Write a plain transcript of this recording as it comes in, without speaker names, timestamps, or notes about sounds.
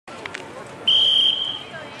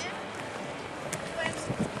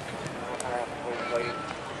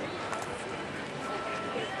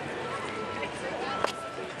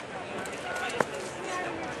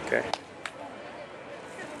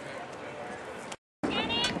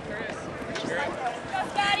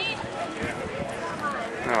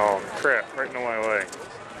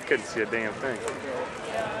couldn't see a damn thing.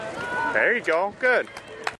 There you go. Good.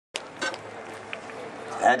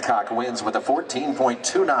 Adcock wins with a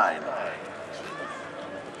 14.29.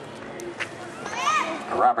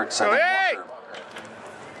 Robertson and Walker.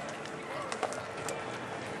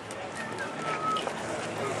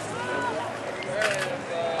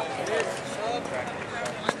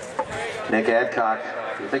 Nick Adcock,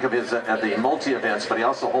 you think of his at the multi-events, but he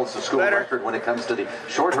also holds the school record when it comes to the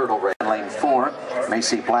short hurdle race. Lane 4,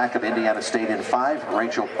 Macy Black of Indiana State in 5,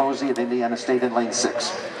 Rachel Posey of Indiana State in lane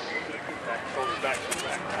 6.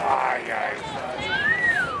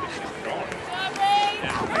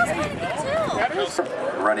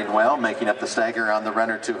 Running well, making up the stagger on the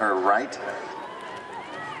runner to her right.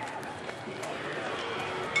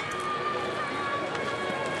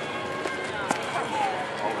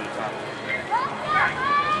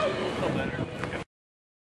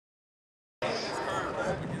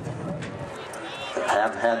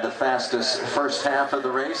 Have had the fastest first half of the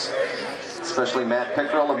race, especially Matt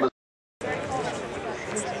Pickrell of Missouri.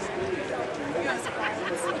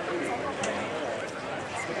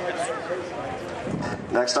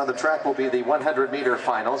 Next on the track will be the 100-meter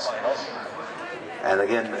finals. And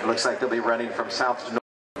again, it looks like they'll be running from south to north.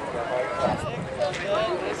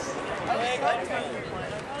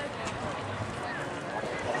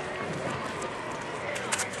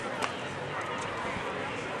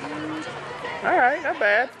 All right, not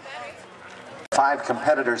bad. 5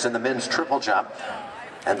 competitors in the men's triple jump.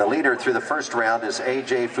 And the leader through the first round is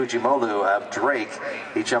A.J. Fujimolu of Drake.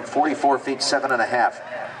 He jumped 44 feet 7.5.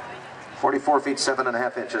 44 feet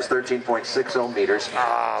 7.5 inches, 13.60 meters. So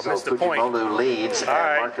Fujimolu leads, and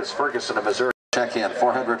Marcus Ferguson of Missouri check in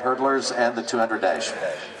 400 hurdlers and the 200 dash.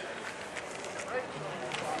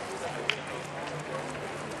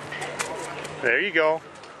 There you go.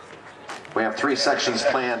 We have 3 sections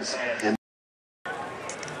planned in.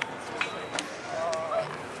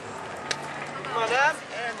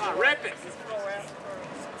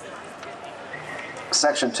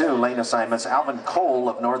 Section 2, lane assignments. Alvin Cole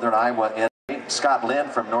of Northern Iowa in 8. Scott Lynn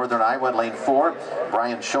from Northern Iowa in lane 4.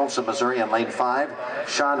 Brian Schultz of Missouri in lane 5.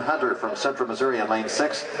 Sean Hunter from Central Missouri in lane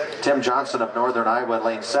 6. Tim Johnson of Northern Iowa in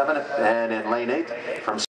lane 7. And in lane 8 from